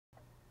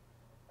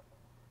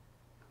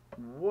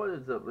What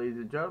is up, ladies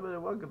and gentlemen,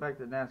 and welcome back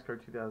to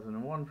NASCAR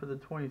 2001 for the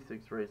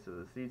 26th race of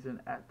the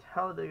season at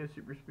Talladega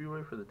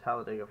Superspeedway for the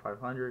Talladega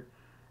 500.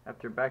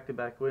 After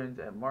back-to-back wins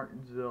at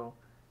Martinsville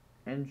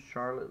and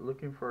Charlotte,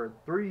 looking for a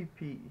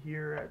three-peat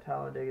here at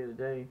Talladega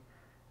today.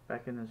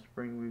 Back in the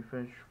spring, we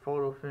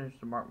photo finish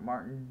to Mark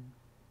Martin.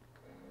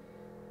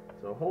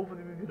 So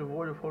hopefully we can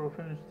avoid a photo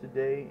finish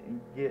today and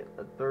get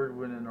a third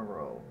win in a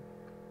row.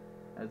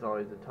 As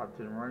always, the top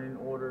 10 running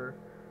order: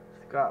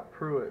 Scott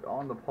Pruitt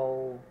on the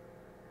pole.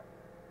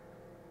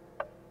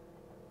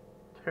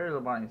 Terry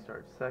Labonte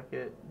starts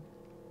second.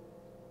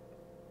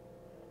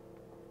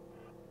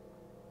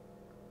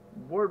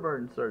 Jeff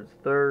Burton starts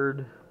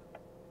third.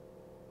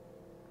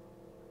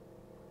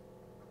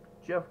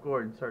 Jeff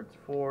Gordon starts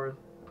fourth.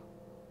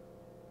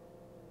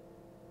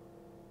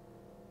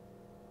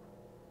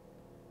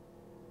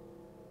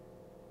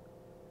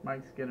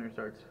 Mike Skinner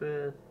starts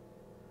fifth.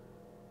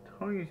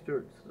 Tony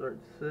Stewart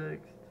starts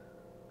sixth.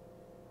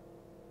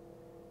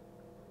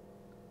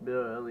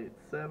 Bill Elliott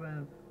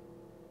seventh.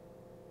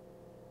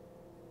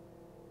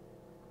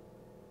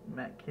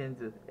 Matt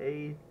Kenseth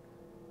 8th,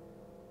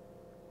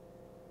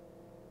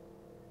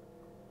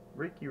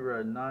 Ricky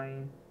Rudd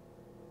 9th,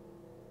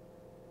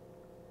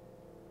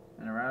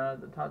 and around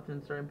out the top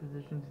 10 starting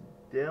positions,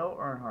 Dale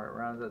Earnhardt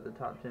rounds out the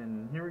top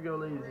 10. Here we go,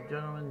 ladies and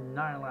gentlemen,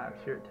 9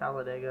 laps here at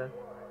Talladega.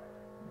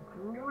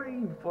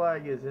 Green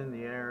flag is in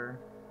the air,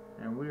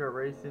 and we are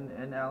racing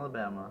in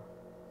Alabama.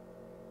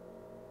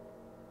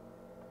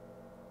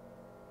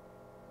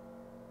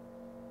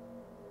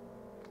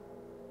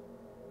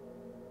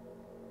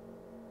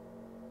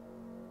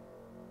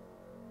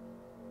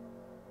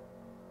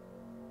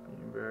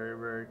 Very,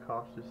 very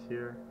cautious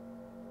here.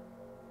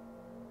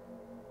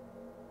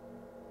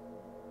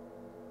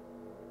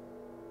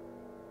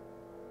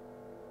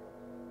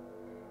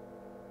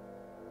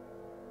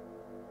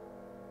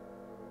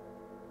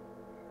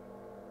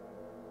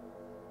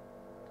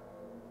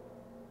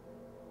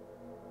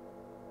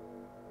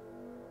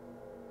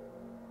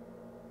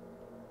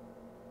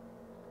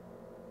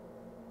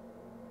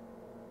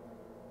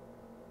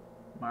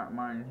 Mark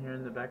Martin here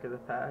in the back of the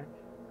pack.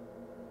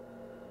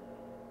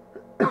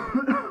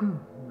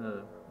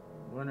 The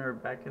winner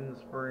back in the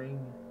spring.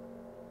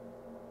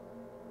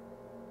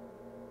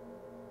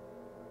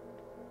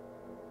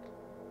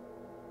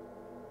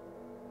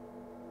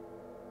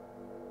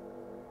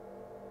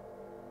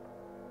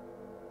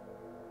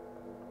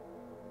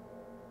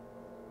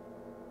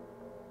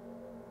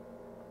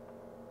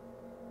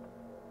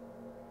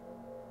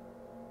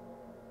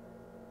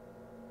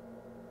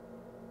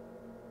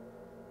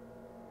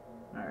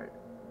 Alright,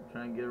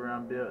 trying to get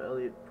around Bill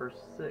Elliott for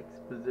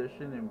 6th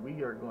position, and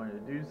we are going to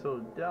do so.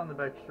 Down the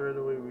back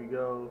straightaway we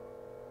go.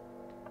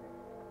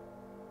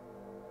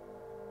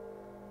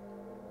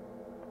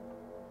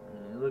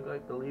 And it looked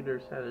like the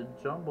leaders had a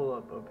jumble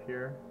up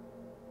here.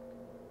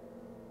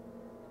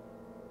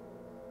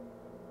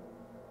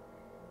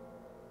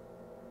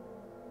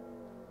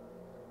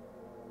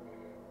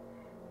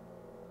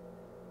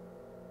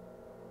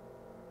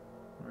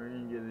 We're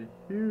going to get a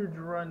huge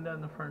run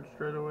down the front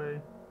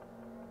straightaway.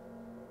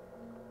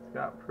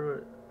 Scott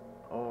Pruitt,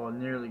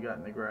 nearly got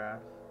in the grass.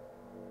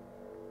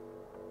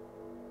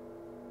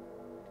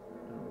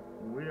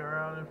 We are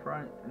out in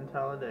front in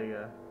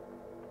Talladega.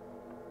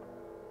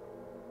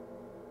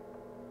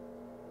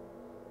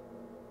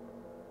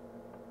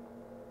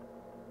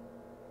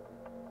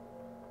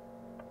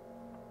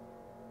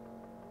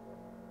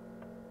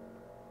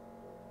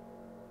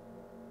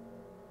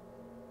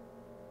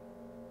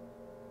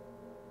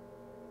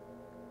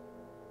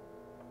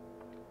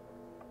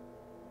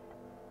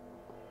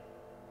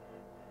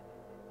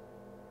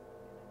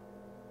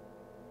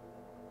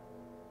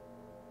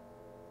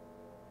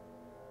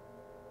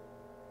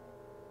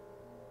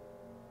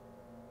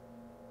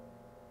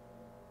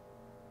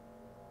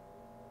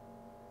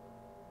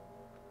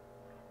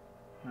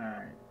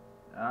 Alright,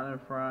 out in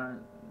front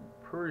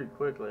pretty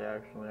quickly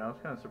actually. I was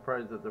kind of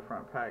surprised that the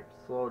front pack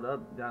slowed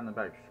up down the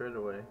back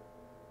straightaway.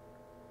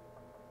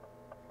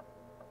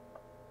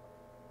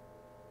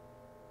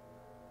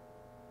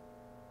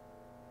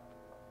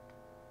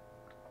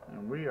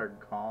 And we are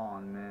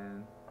gone,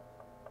 man.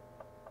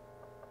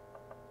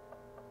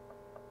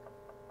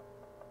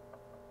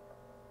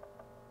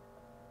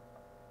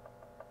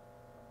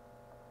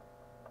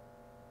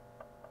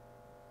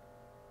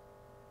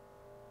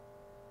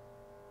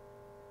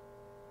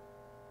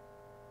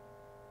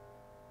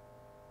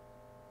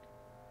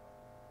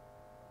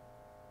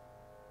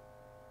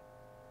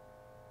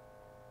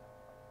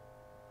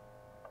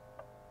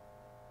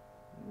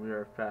 We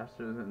are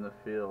faster than the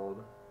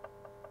field.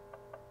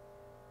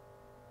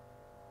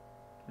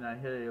 Can I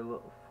hit a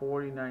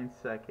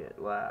 49-second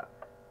lap?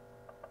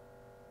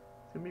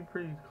 It's gonna be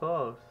pretty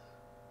close.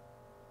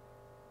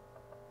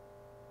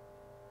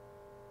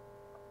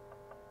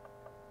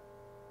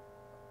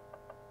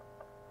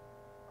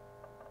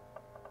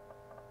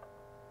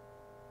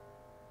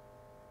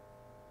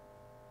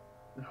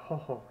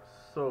 Oh,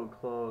 so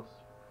close.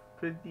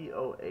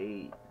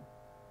 50:08.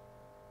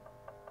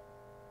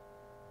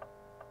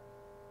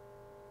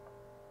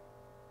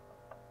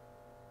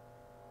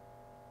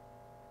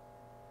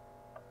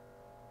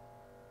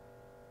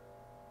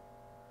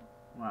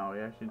 Wow,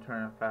 we actually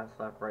turned a fast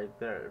lap right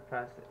there.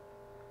 Past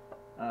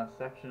a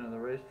section of the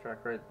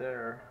racetrack right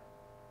there.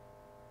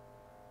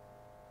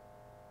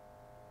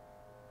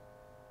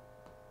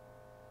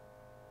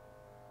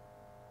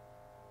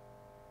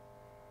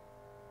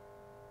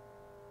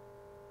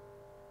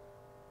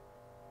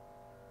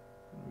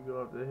 We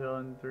go up the hill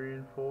in 3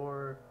 and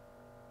 4.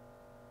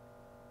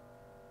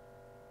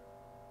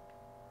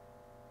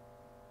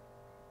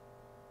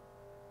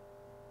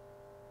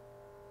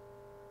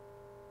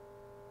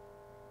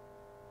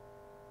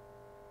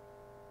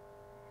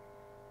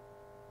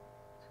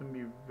 It's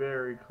gonna be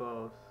very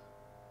close.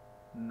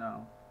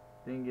 No,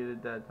 didn't get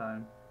it that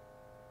time.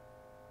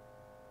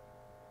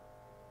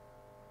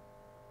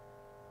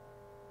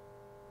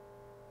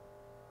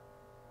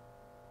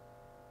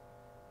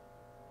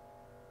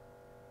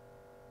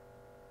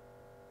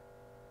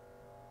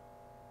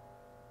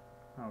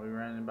 Oh, we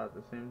ran about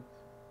the same.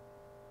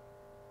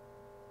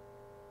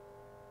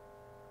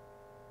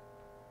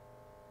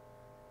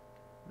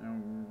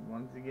 And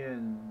once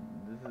again,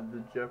 this is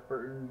the Jeff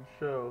Burton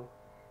show.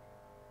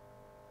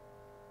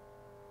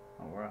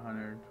 Oh, we're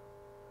 100.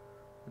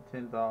 A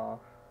 10th off.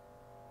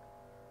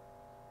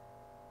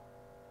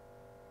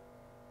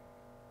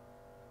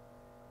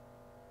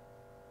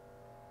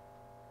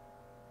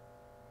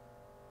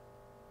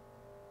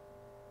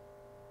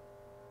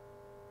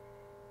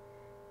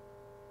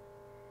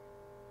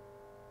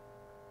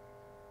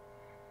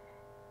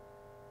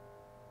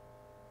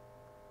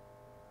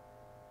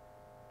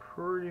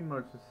 Pretty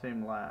much the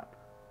same lap.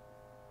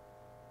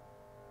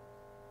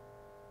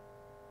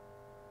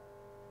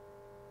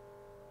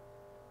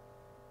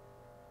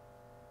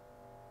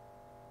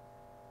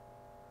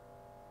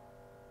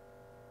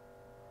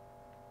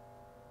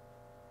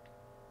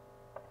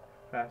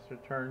 Faster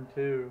turn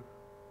 2.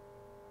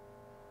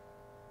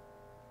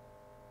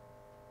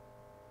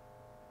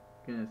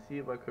 Gonna see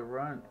if I could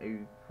run a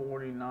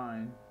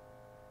 49.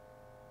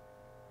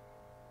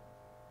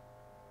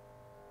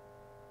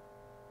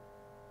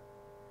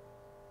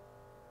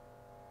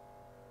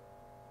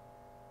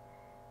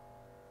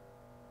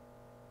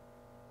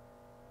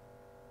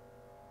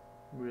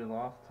 We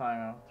lost time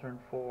on turn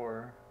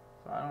 4,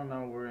 so I don't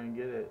know if we're gonna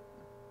get it.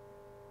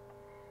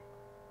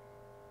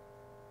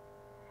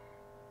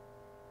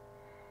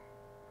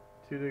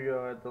 Two to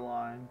go at the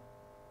line.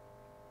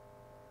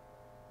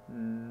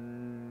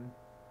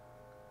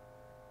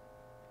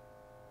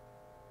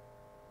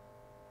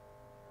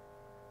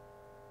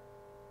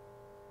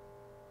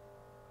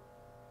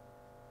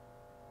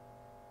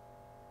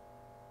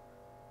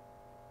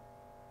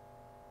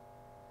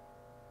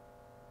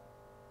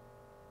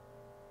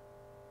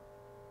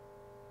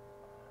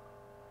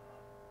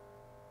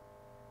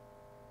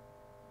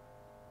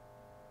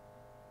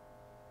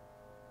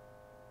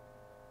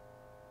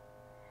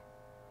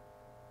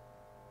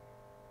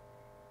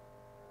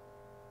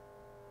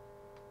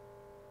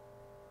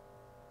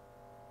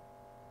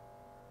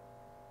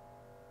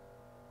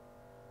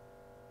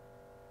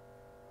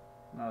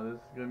 No, this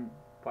is going to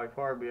by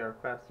far be our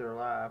faster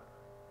lap.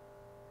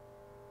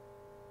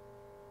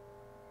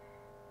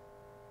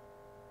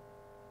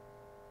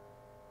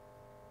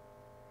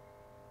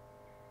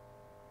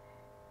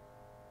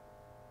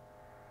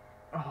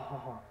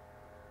 Oh,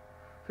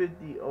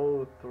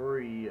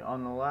 50.03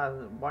 on the last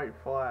white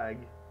flag.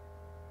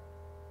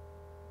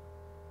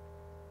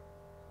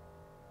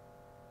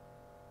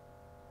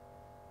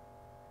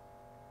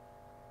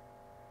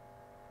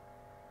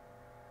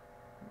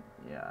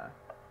 Yeah.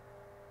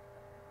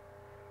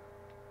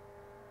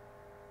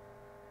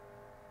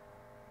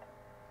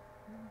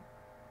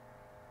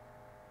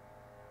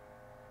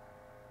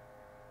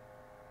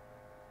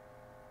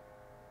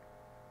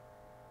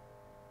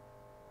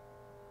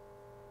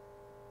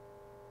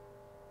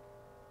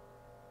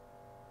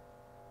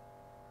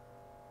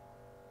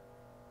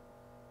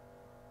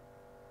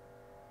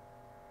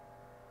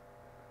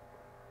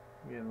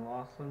 Getting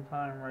lost some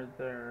time right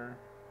there.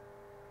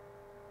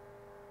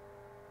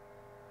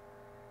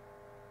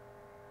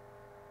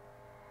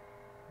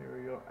 Here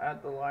we go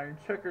at the line.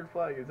 Checkered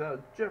flag is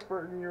out. Jeff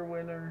Burton, your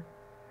winner.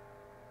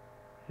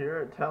 Here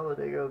at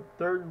Talladega,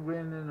 3rd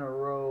win in a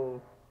row.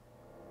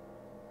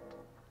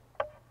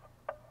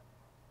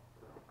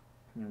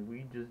 And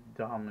we just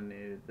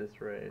dominated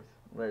this race.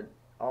 Led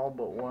all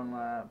but one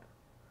lap.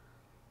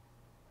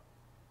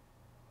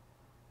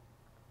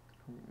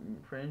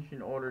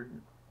 Finishing order: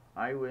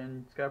 I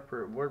win. Scott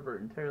Pruitt, Ward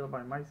Burton, Terry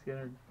Labine, Mike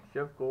Skinner,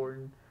 Jeff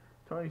Gordon,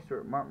 Tony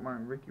Stewart, Mark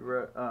Martin, Ricky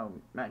Rudd,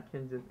 Matt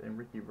Kenseth, and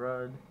Ricky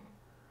Rudd.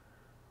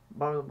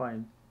 Bob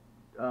Labine,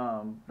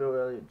 Bill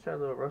Elliott, Chad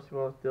Little, Rusty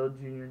Wallace, Dale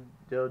Jr.,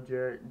 Dale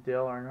Jarrett,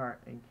 Dale Earnhardt,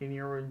 and Kenny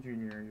Irwin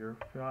Jr. Your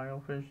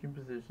final finishing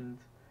positions: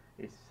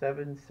 a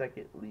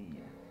 7-second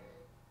lead.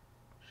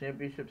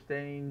 Championship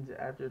standings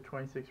after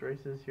 26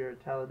 races here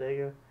at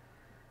Talladega.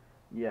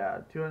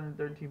 Yeah,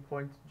 213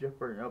 points. Jeff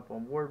Burton up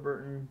on Ward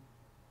Burton.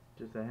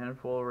 Just a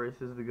handful of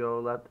races to go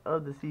left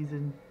of the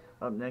season.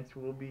 Up next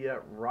we'll be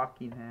at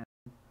Rockingham,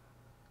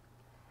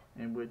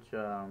 in which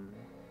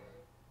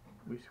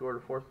we scored a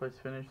 4th place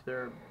finish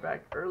there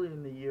back early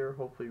in the year.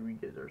 Hopefully we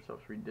get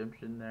ourselves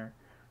redemption there.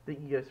 Thank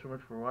you guys so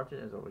much for watching.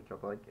 As always,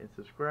 drop a like and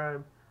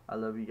subscribe. I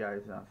love you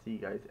guys, and I'll see you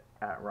guys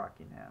at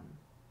Rockingham.